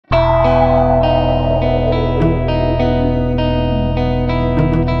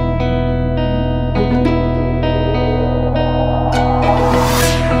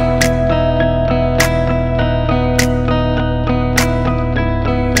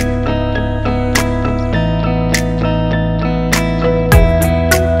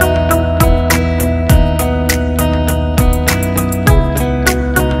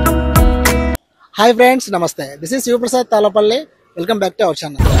Hi friends, నమస్తే. This is Sivaprasad Talapalli. Welcome back to our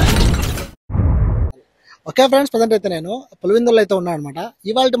channel. Okay friends, present అయితే నేను పులివెందుల్లో అయితే ఉన్నాను అనమాట.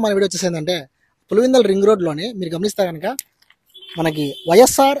 ఇవాళ మన వీడియో వచ్చేసి ఏంటంటే పులివెందుల రింగ్ రోడ్లోని మీరు గమనిస్తే కనుక మనకి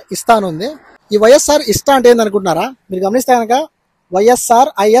వైఎస్ఆర్ ఇస్తా అని ఉంది. ఈ వైఎస్ఆర్ ఇస్తా అంటే ఏందనుకుంటున్నారా? మీరు గమనిస్తే కనుక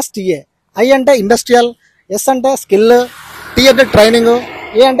వైఎస్ఆర్ ISTA. ఐ అంటే ఇండస్ట్రియల్, ఎస్ అంటే స్కిల్, టీ అంటే ట్రైనింగ్,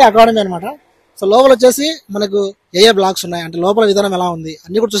 ఏ అంటే అకాడమీ అనమాట. సో లోపల వచ్చేసి మనకు ఏ బ్లాక్స్ ఉన్నాయి అంటే లోపల విధానం ఎలా ఉంది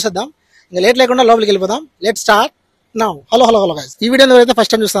అన్ని కూడా చూసేద్దాం. ఇంకా లేట్ లేకుండా లోపలికి వెళ్ళిపోదాం. Let start now. Hello guys, ఈ వీడియోని ఎవరైతే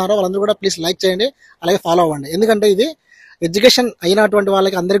ఫస్ట్ టైం చూస్తున్నారో వాళ్ళందరూ కూడా ప్లీజ్ లైక్ చేయండి, అలాగే ఫాలో అవ్వండి. ఎందుకంటే ఇది ఎడ్యుకేషన్ అయినటువంటి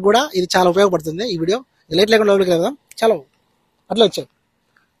వాళ్ళకి అందరికి కూడా ఇది చాలా ఉపయోగపడుతుంది ఈ వీడియో. లేట్ లేకుండా లోపలికి వెళ్దాం. చలో అట్లా వచ్చాయి.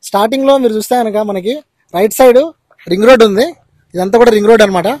 స్టార్టింగ్ లో మీరు చూస్తే కనుక మనకి రైట్ సైడ్ రింగ్ రోడ్ ఉంది. ఇదంతా కూడా రింగ్ రోడ్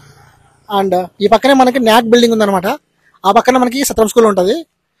అనమాట. అండ్ ఈ పక్కనే మనకి న్యాక్ బిల్డింగ్ ఉందన్నమాట. ఆ పక్కన మనకి సత్రం స్కూల్ ఉంటుంది,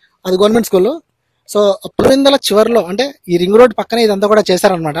 అది గవర్నమెంట్ స్కూల్. సో పులివెందుల చివరిలో అంటే ఈ రింగ్ రోడ్ పక్కనే ఇదంతా కూడా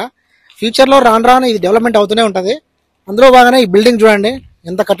చేశారనమాట. ఫ్యూచర్లో రాను ఇది డెవలప్మెంట్ అవుతూనే ఉంటుంది. అందులో బాగానే ఈ బిల్డింగ్ చూడండి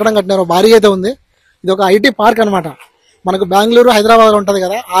ఎంత కట్టడం కట్టినారో, భారీ అయితే ఉంది. ఇది ఒక IT పార్క్ అనమాట. మనకు బెంగళూరు, హైదరాబాద్ ఉంటుంది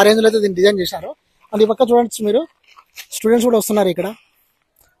కదా, ఆ రేంజ్లో అయితే దీన్ని డిజైన్ చేశారు. అండ్ ఈ పక్క చూడండి మీరు, స్టూడెంట్స్ కూడా వస్తున్నారు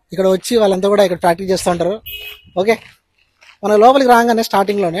ఇక్కడ వచ్చి వాళ్ళంతా కూడా ఇక్కడ ప్రాక్టీస్ చేస్తూ ఉంటారు. ఓకే, మన లోపలికి రాగానే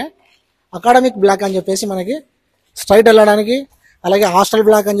స్టార్టింగ్లోనే అకాడమిక్ బ్లాక్ అని చెప్పేసి మనకి స్ట్రైట్ వెళ్ళడానికి, అలాగే హాస్టల్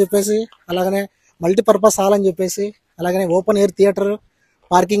బ్లాక్ అని చెప్పేసి, అలాగనే మల్టీపర్పస్ హాల్ అని చెప్పేసి, అలాగనే open air theatre,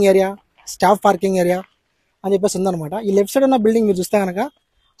 parking area, staff parking area అని చెప్పేసి ఉందన్నమాట. ఈ లెఫ్ట్ సైడ్ ఉన్న బిల్డింగ్ మీరు చూస్తే కనుక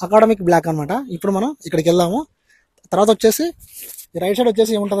అకాడమిక్ బ్లాక్ అనమాట. ఇప్పుడు మనం ఇక్కడికి వెళ్దాము. తర్వాత వచ్చేసి ఈ రైట్ సైడ్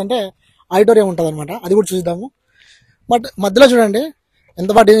వచ్చేసి ఏముంటుందంటే ఆడిటోరియం ఉంటుంది అనమాట, అది కూడా చూద్దాము. బట్ మధ్యలో చూడండి ఎంత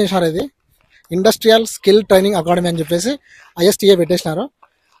బాగా డిజైన్ చేసినారు. ఇది ఇండస్ట్రియల్ స్కిల్ ట్రైనింగ్ అకాడమీ అని చెప్పేసి ISTA పెట్టేసినారు.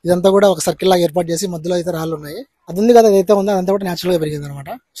 ఇదంతా కూడా ఒక సర్కిల్ లాగా ఏర్పాటు చేసి మధ్యలో అయితే రాళ్ళు ఉన్నాయి. అది ఉంది కదా, అదైతే ఉందో అదంతా కూడా న్యాచురల్గా పెరిగింది అనమాట.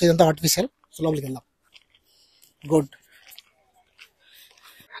 సో ఇదంతా ఆర్టిఫిషియల్. సో లోపలికి వెళ్దాం. గుడ్.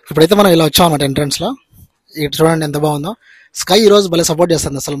 ఇప్పుడైతే మనం ఇలా వచ్చాం అనమాట ఎంట్రన్స్లో. ఇటు చూడండి ఎంత బాగుందో. స్కై ఈరోజు భలే సపోర్ట్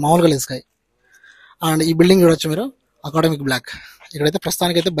చేస్తుంది, అసలు మామూలుగా లేదు స్కై. అండ్ ఈ బిల్డింగ్ చూడొచ్చు మీరు, అకాడమిక్ బ్లాక్. ఇక్కడైతే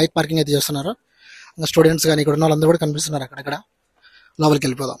ప్రస్తుతానికి అయితే బైక్ పార్కింగ్ అయితే చేస్తున్నారు. ఇంకా స్టూడెంట్స్ కానీ ఇక్కడ ఉన్న వాళ్ళందరూ కూడా కనిపిస్తున్నారు అక్కడక్కడ. లోపలికి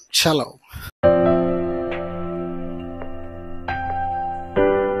వెళ్ళిపోదాం. చలో.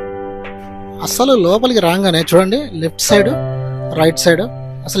 అసలు లోపలికి రాగానే చూడండి లెఫ్ట్ సైడ్, రైట్ సైడ్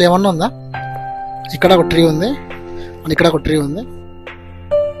అసలు ఏమన్నా ఉందా? ఇక్కడ ఒక ట్రీ ఉంది అండ్ ఇక్కడ ఒక ట్రీ ఉంది.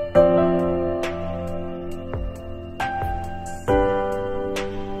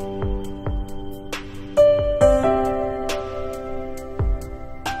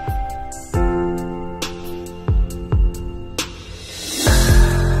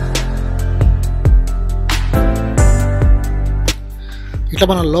 ఇట్లా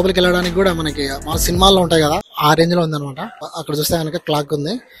మనం లోపలికి వెళ్ళడానికి కూడా మనకి మన సినిమాల్లో ఉంటాయి కదా, ఆ రేంజ్ లో ఉందన్నమాట. అక్కడ చూస్తే కనుక క్లాక్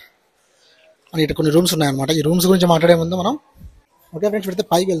ఉంది అని ఇటు కొన్ని రూమ్స్ ఉన్నాయన్నమాట. ఈ రూమ్స్ గురించి మాట్లాడే ముందు మనం ఓకే ఫ్రెండ్స్ పెడితే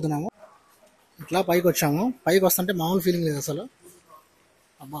పైకి వెళ్తున్నాము. ఇట్లా పైకి వచ్చాము. పైకి వస్తుంటే మామూలు ఫీలింగ్ లేదు అసలు.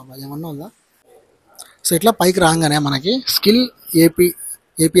 అబ్బా ఏమన్నా ఉందా? సో ఇట్లా పైకి రాగానే మనకి స్కిల్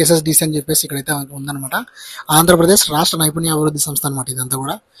APSSDC అని చెప్పేసి ఇక్కడైతే ఉందన్నమాట. ఆంధ్రప్రదేశ్ రాష్ట్ర నైపుణ్య అభివృద్ధి సంస్థ అనమాట ఇదంతా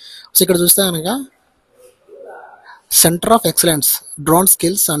కూడా. సో ఇక్కడ చూస్తే కనుక centre of excellence drone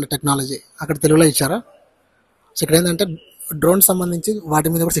skills and technology అక్కడ తెలుగులో ఇచ్చారు. సో ఇక్కడ ఏంటంటే డ్రోన్ సంబంధించి వాటి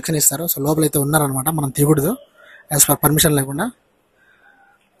మీద కూడా శిక్షణ ఇస్తారు. సో లోపలైతే ఉన్నారనమాట, మనం తీయకూడదు యాజ్ పర్ పర్మిషన్ లేకుండా.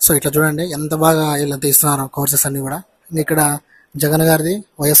 సో ఇట్లా చూడండి ఎంత బాగా వీళ్ళంతా ఇస్తున్నారు కోర్సెస్ అన్నీ కూడా. ఇక్కడ జగన్ గారిది,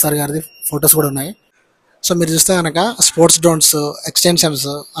 YSR గారిది ఫొటోస్ కూడా ఉన్నాయి. సో మీరు చూస్తే కనుక స్పోర్ట్స్ డ్రోన్స్, ఎక్స్టెన్షన్స్,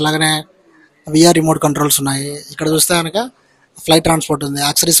 అలాగనే VR రిమోట్ కంట్రోల్స్ ఉన్నాయి. ఇక్కడ చూస్తే కనుక ఫ్లైట్ ట్రాన్స్పోర్ట్ ఉంది,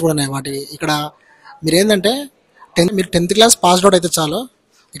 యాక్సరీస్ కూడా ఉన్నాయి వాటివి. ఇక్కడ మీరు ఏంటంటే మీరు 10th క్లాస్ పాస్డ్ అవుట్ అయితే చాలు,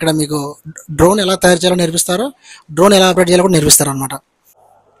 ఇక్కడ మీకు డ్రోన్ ఎలా తయారు చేయాలో నేర్పిస్తారు, డ్రోన్ ఎలా ఆపరేట్ చేయాలో కూడా నేర్పిస్తారు అనమాట.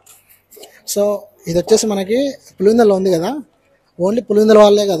 సో ఇది వచ్చేసి మనకి పులివెందులలో ఉంది కదా, ఓన్లీ పులివెందుల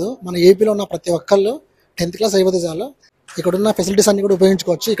వాళ్ళే కాదు, మన ఏపీలో ఉన్న ప్రతి ఒక్కళ్ళు 10th క్లాస్ అయిపోతే చాలు ఇక్కడ ఉన్న ఫెసిలిటీస్ అన్ని కూడా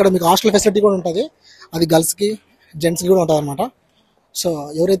ఉపయోగించుకోవచ్చు. ఇక్కడ మీకు హాస్టల్ ఫెసిలిటీ కూడా ఉంటుంది, అది గర్ల్స్కి జెంట్స్కి కూడా ఉంటుంది అనమాట. సో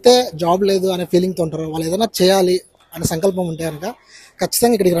ఎవరైతే జాబ్ లేదు అనే ఫీలింగ్తో ఉంటారో, వాళ్ళు ఏదైనా చేయాలి అనే సంకల్పం ఉంటే కనుక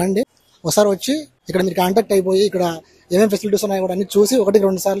ఖచ్చితంగా ఇక్కడికి రండి. ఒకసారి వచ్చి ఇక్కడ మీరు కాంటాక్ట్ అయిపోయి ఇక్కడ ఏమేమి ఫెసిలిటీస్ ఉన్నాయో కూడా అన్ని చూసి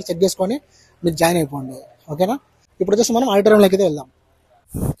 1-2 సార్లు చెక్ చేసుకొని మీరు జాయిన్ అయిపోండి. ఓకేనా? ఇప్పుడు వచ్చేసి మనం ఆడిటోరియంలోకి అయితే వెళ్దాం.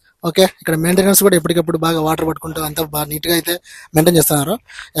 ఓకే, ఇక్కడ మెయింటెనెన్స్ కూడా ఎప్పటికప్పుడు బాగా వాటర్ పట్టుకుంటూ అంత బాగా నీట్గా అయితే మెయింటైన్ చేస్తున్నారు.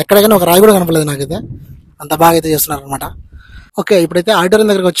 ఎక్కడికైనా ఒక రాయి కూడా కనపడలేదు నాకైతే, అంత బాగా అయితే చేస్తున్నారు అనమాట. ఓకే, ఇప్పుడైతే ఆడిటోరియం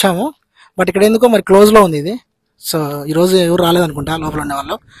దగ్గరికి వచ్చాము. బట్ ఇక్కడ ఎందుకో మరి క్లోజ్లో ఉంది ఇది. సో ఈరోజు ఎవరు రాలేదనుకుంటా లోపల ఉండే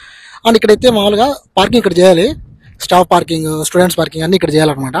వాళ్ళు. అండ్ ఇక్కడైతే మామూలుగా పార్కింగ్ ఇక్కడ చేయాలి, స్టాఫ్ పార్కింగ్, స్టూడెంట్స్ పార్కింగ్ అన్నీ ఇక్కడ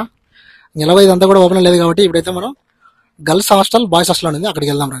చేయాలన్నమాట. ఎలాగో ఇదంతా కూడా ఓపెన్ లేదు కాబట్టి ఇప్పుడైతే మనం గర్ల్స్ హాస్టల్, బాయ్స్ హాస్టల్ అనేది అక్కడికి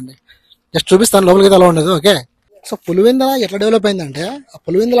వెళ్దాం రండి. జస్ట్ చూపిస్తాను, లోపలికి అయితే అలా ఉండదు. ఓకే, సో పులివెందుల ఎట్లా డెవలప్ అయిందంటే, ఆ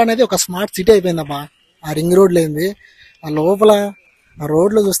పులివెందుల అనేది ఒక స్మార్ట్ సిటీ అయిపోయిందబ్బా. ఆ రింగ్ రోడ్ లేనిది, ఆ లోపల ఆ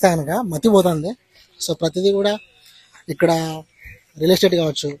రోడ్లు చూస్తే కనుక మతిపోతుంది. సో ప్రతిదీ కూడా ఇక్కడ రియల్ ఎస్టేట్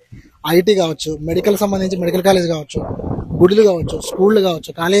కావచ్చు, ఐటీ కావచ్చు, మెడికల్ సంబంధించి మెడికల్ కాలేజ్ కావచ్చు, గుడులు కావచ్చు, స్కూళ్ళు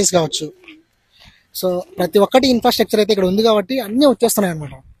కావచ్చు, కాలేజెస్ కావచ్చు. సో ప్రతి ఒక్కటి ఇన్ఫ్రాస్ట్రక్చర్ అయితే ఇక్కడ ఉంది కాబట్టి అన్నీ వచ్చేస్తున్నాయి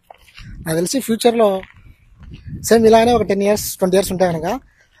అనమాట. నాకు తెలిసి ఫ్యూచర్లో సేమ్ ఇలానే ఒక 10 years 20 years ఉంటాయి కనుక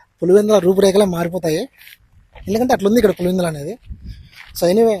పులివెందుల రూపురేఖలే మారిపోతాయి. ఎందుకంటే అట్లుంది ఇక్కడ పులివెందుల అనేది. సో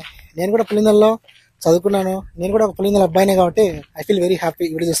ఎనీవే, నేను కూడా పులివెందులలో చదువుకున్నాను, నేను కూడా ఒక పులివెందుల అబ్బాయినే కాబట్టి I feel very happy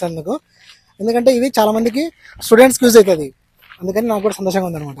video చేసినందుకు. ఎందుకంటే ఇది చాలామందికి స్టూడెంట్స్కి యూజ్ అవుతుంది, అందుకని నాకు కూడా సంతోషంగా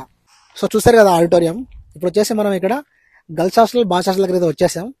ఉందన్నమాట. సో చూసారు కదా ఆడిటోరియం. ఇప్పుడు వచ్చేసి మనం ఇక్కడ గర్ల్స్ హాస్టల్, బాయ్స్ హాస్టల్ దగ్గర అయితే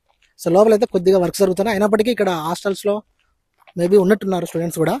వచ్చేసాం. సో లోపల అయితే కొద్దిగా వర్క్ జరుగుతున్నాయి, అయినప్పటికీ ఇక్కడ హాస్టల్స్లో మేబీ ఉన్నట్టున్నారు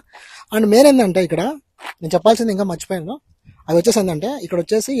స్టూడెంట్స్ కూడా. అండ్ మెయిన్ ఏంటంటే ఇక్కడ నేను చెప్పాల్సింది ఇంకా మర్చిపోయాను, అవి వచ్చేసి ఏంటంటే ఇక్కడ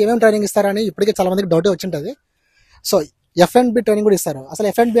వచ్చేసి ఏమేమి ట్రైనింగ్ ఇస్తారని ఇప్పటికే చాలా మందికి డౌటే వచ్చింటుంది. సో F&B ట్రైనింగ్ కూడా ఇస్తారు. అసలు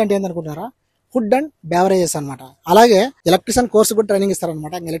F&B అంటే ఏంటనుకుంటున్నారా? ఫుడ్ అండ్ బెవరేజెస్ అనమాట. అలాగే ఎలక్ట్రీషియన్ కోర్సు కూడా ట్రైనింగ్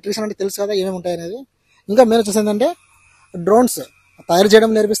ఇస్తారనమాట. ఎలక్ట్రీషియన్ అంటే తెలుసు కదా ఏమేమి ఉంటాయి అనేది. ఇంకా మెయిన్ వచ్చేసి ఏంటంటే డ్రోన్స్ తయారు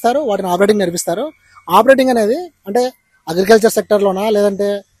చేయడం నేర్పిస్తారు, వాటిని ఆపరేటింగ్ నేర్పిస్తారు. ఆపరేటింగ్ అనేది అంటే అగ్రికల్చర్ సెక్టర్లోనా, లేదంటే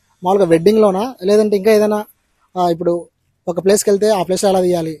మామూలుగా వెడ్డింగ్లోనా, లేదంటే ఇంకా ఏదైనా ఇప్పుడు ఒక ప్లేస్కి వెళ్తే ఆ ప్లేస్లో ఎలా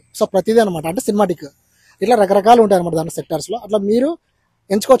తీయాలి, సో ప్రతిదీ అనమాట. అంటే సినిమాటిక్ ఇట్లా రకరకాలు ఉంటాయి అనమాట దాని సెక్టర్స్లో. అట్లా మీరు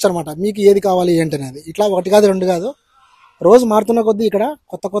ఎంచుకోవచ్చు అనమాట, మీకు ఏది కావాలి ఏంటి అనేది. ఇట్లా ఒకటి కాదు రెండు కాదు, రోజు మారుతున్న కొద్దీ ఇక్కడ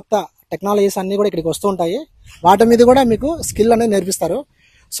కొత్త కొత్త టెక్నాలజీస్ అన్నీ కూడా ఇక్కడికి వస్తూ ఉంటాయి. వాటి మీద కూడా మీకు స్కిల్ అనేది నేర్పిస్తారు.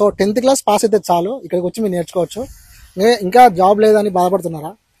 సో 10th class పాస్ అయితే చాలు, ఇక్కడికి వచ్చి మీరు నేర్చుకోవచ్చు. ఇంకా జాబ్ లేదని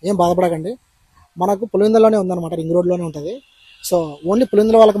బాధపడుతున్నారా? ఏం బాధపడకండి, మనకు పులివెందులలోనే ఉందన్నమాట, రింగ్ రోడ్లోనే ఉంటుంది. సో ఓన్లీ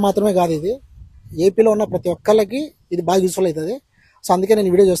పులివెందుల వాళ్ళకి మాత్రమే కాదు, ఇది ఏపీలో ఉన్న ప్రతి ఒక్కళ్ళకి ఇది బాగా యూస్ఫుల్ అవుతుంది. సో అందుకే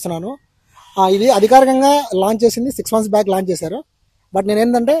నేను వీడియో చేస్తున్నాను. ఇది అధికారికంగా లాంచ్ చేసింది 6 months బ్యాక్ లాంచ్ చేశారు. బట్ నేను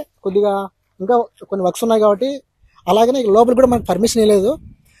ఏంటంటే కొద్దిగా ఇంకా కొన్ని వర్క్స్ ఉన్నాయి కాబట్టి, అలాగనే లోపల కూడా మనకు పర్మిషన్ ఇవ్వలేదు.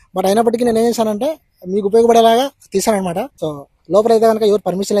 బట్ అయినప్పటికీ నేను ఏం చేశానంటే మీకు ఉపయోగపడేలాగా తీసాను అనమాట. సో లోపల అయితే కనుక ఎవరు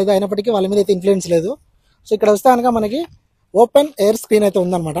పర్మిషన్ లేదు, అయినప్పటికీ వాళ్ళ మీద అయితే ఇన్ఫ్లుయెన్స్ లేదు. సో ఇక్కడ వస్తే కనుక మనకి ఓపెన్ ఎయిర్ స్క్రీన్ అయితే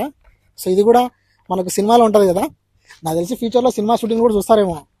ఉందన్నమాట. సో ఇది కూడా మనకు సినిమాలో ఉంటుంది కదా, నాకు తెలిసి ఫ్యూచర్లో సినిమా షూటింగ్ కూడా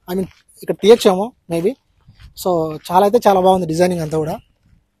చూస్తారేమో, ఐ మీన్ ఇక్కడ తీయచ్చేమో మేబీ. సో చాలా అయితే చాలా బాగుంది డిజైనింగ్ అంతా కూడా.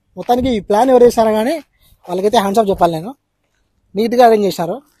 మొత్తానికి ఈ ప్లాన్ ఎవరు వేసారో కానీ వాళ్ళకైతే హ్యాండ్స్ ఆఫ్ చెప్పాలి నేను. నీట్గా అరేంజ్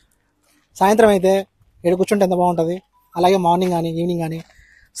చేశారు. సాయంత్రం అయితే ఇక్కడ కూర్చుంటే ఎంత బాగుంటుంది. అలాగే మార్నింగ్ కానీ ఈవినింగ్ కానీ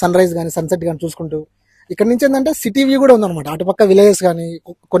సన్ రైజ్ కానీ సన్సెట్ కానీ చూసుకుంటూ, ఇక్కడ నుంచి ఏంటంటే సిటీ వ్యూ కూడా ఉందన్నమాట. అటుపక్క విలేజెస్ కానీ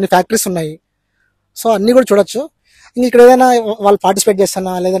కొన్ని ఫ్యాక్టరీస్ ఉన్నాయి. సో అన్నీ కూడా చూడొచ్చు. ఇంక ఇక్కడ ఏదైనా వాళ్ళు పార్టిసిపేట్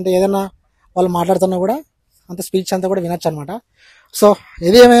చేస్తున్నా, లేదంటే ఏదైనా వాళ్ళు మాట్లాడుతున్నా కూడా అంత స్పీచ్ అంతా కూడా వినొచ్చు అనమాట. సో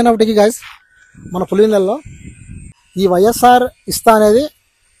ఇది ఏమైనప్పటికీ గైస్, మన పులివెందులలో ఈ YSR ఇస్తా అనేది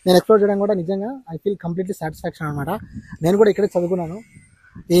నేను ఎక్స్ప్లోర్ చేయడం కూడా నిజంగా ఐ ఫీల్ కంప్లీట్లీ సాటిస్ఫాక్షన్ అనమాట. నేను కూడా ఇక్కడే చదువుకున్నాను,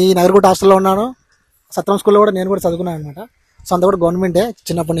 ఈ నగరకోట హాస్టల్లో ఉన్నాను, సత్రం స్కూల్లో కూడా నేను కూడా చదువుకున్నాను అనమాట. సో అంతా కూడా గవర్నమెంటే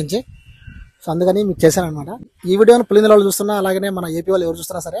చిన్నప్పటి నుంచి. సో అందుకని మీకు చేశాను అనమాట. ఈ వీడియోని పులివెందుల వాళ్ళు చూస్తున్నా, అలాగే మన ఏపీ వాళ్ళు ఎవరు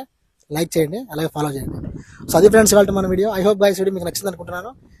చూస్తున్నా సరే లైక్ చేయండి, అలాగే ఫాలో చేయండి. సో అది ఫ్రెండ్స్ ఇవాళ మన video. I hope guys video మీకు నచ్చింది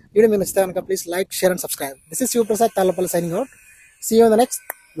అనుకుంటున్నాను. వీడియో మీకు నచ్చితే కనుక please like, share and subscribe. This is సివాప్రసాద్ Tallapalli signing out. See you in the next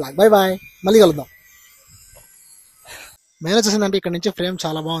blog. Bye bye, మళ్ళీ కలుద్దాం. మెయిన్ వచ్చేసిందంటే ఇక్కడ నుంచి ఫ్రేమ్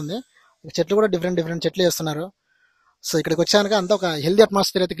చాలా బాగుంది. చెట్లు కూడా డిఫరెంట్ చెట్లు చేస్తున్నారు. సో ఇక్కడికి వచ్చాక అంతా ఒక హెల్దీ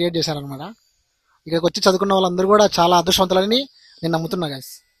అట్మాస్ఫియర్ అయితే క్రియేట్ చేశారనమాట. ఇక్కడికి వచ్చి చదువుకున్న వాళ్ళందరూ కూడా చాలా అదృష్టవంతులని నేను నమ్ముతున్నా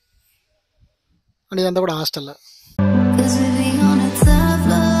గైస్. అండ్ ఇదంతా కూడా హాస్టల్.